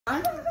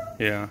I don't know.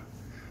 Yeah.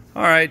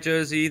 All right,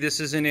 Josie. This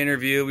is an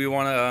interview. We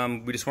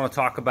just want to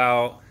talk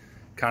about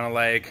kind of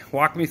like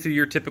walk me through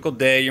your typical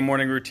day, your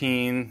morning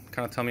routine.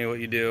 Kind of tell me what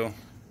you do.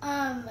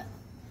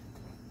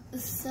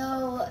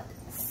 So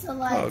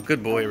like. Oh,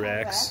 good boy,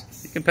 Rex.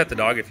 You can pet the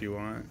dog if you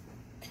want.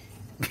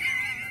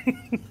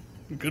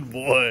 Good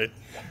boy.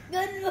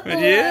 Good boy.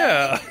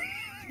 Yeah.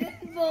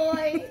 Good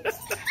boy.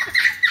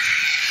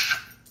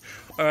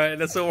 All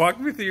right, so walk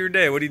me through your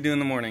day. What do you do in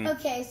the morning?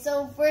 Okay,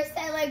 so first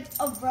I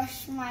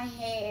brush my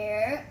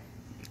hair.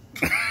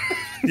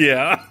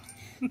 Yeah.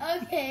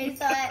 Okay,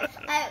 so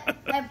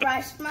I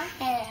brush my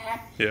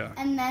hair. Yeah.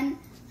 And then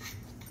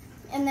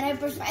I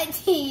brush my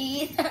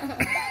teeth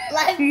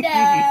like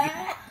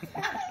that.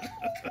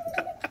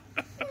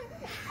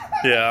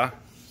 Yeah.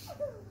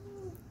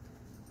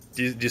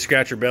 Do you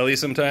scratch your belly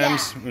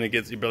sometimes Yeah. when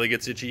your belly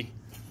gets itchy?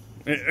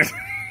 There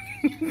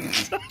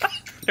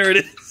it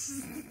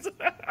is.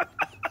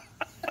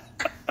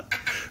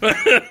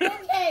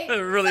 Okay. It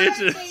really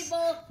itches.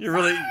 You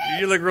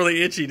look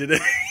really itchy today.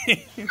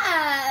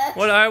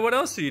 What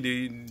else do you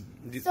do?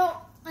 So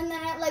and then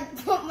I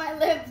put my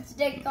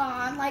lipstick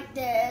on like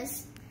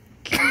this.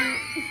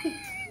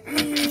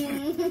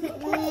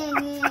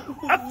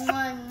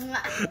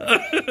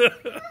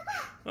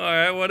 All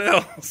right, what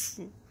else?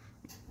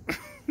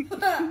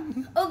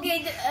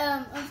 Okay,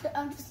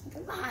 I'm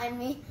just behind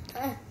me.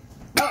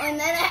 Oh, and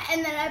then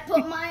I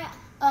put my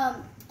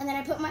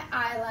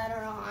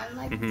eyeliner on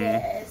like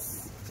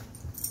this,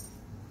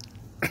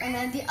 and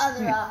then the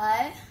other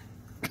eye.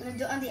 I'm gonna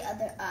do it on the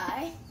other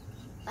eye,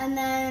 and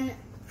then.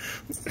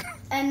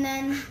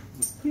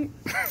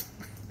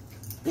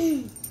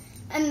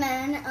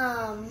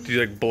 Do you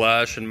like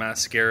blush and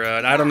mascara?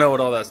 And I don't know what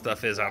all that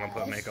stuff is. I don't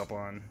put makeup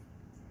on.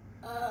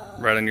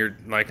 Right on your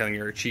on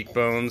your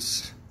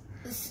cheekbones.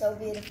 It's so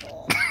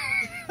beautiful.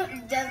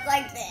 Just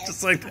like this.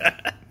 Just like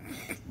that.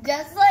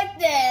 Just like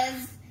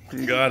this.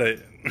 Got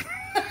it.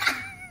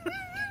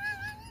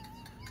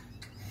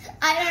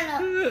 I don't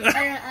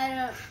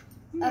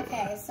know.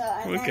 Okay, so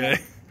I'm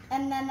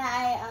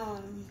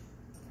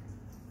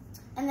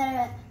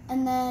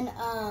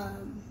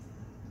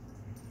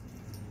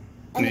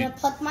gonna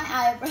pluck my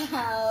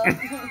eyebrow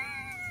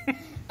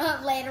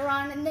later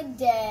on in the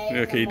day.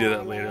 Okay, you do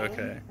that later.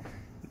 Okay.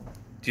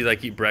 Do you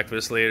like eat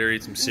breakfast later?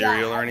 Eat some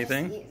cereal or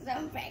anything? Eat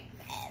some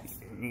breakfast.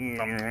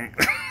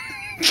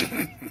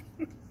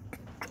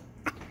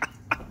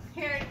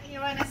 Here, you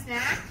want a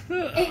snack?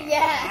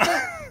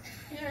 Yeah.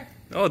 Here.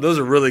 Oh, those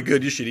are really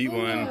good. You should eat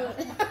one.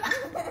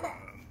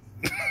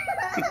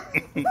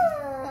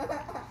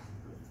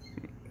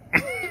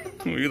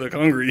 You look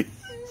hungry.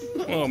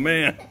 Oh,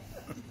 man.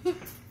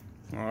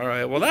 All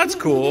right. Well, that's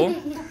cool.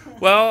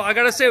 Well, I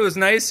got to say, it was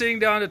nice sitting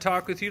down to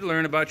talk with you, to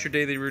learn about your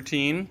daily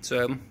routine.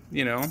 So,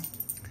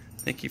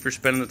 thank you for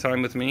spending the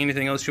time with me.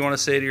 Anything else you want to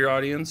say to your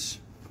audience?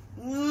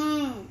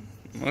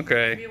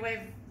 Okay. Maybe wave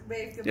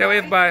goodbye. Yeah,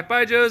 wave bye.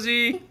 Bye,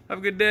 Josie. Have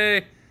a good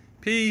day.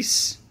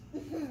 Peace.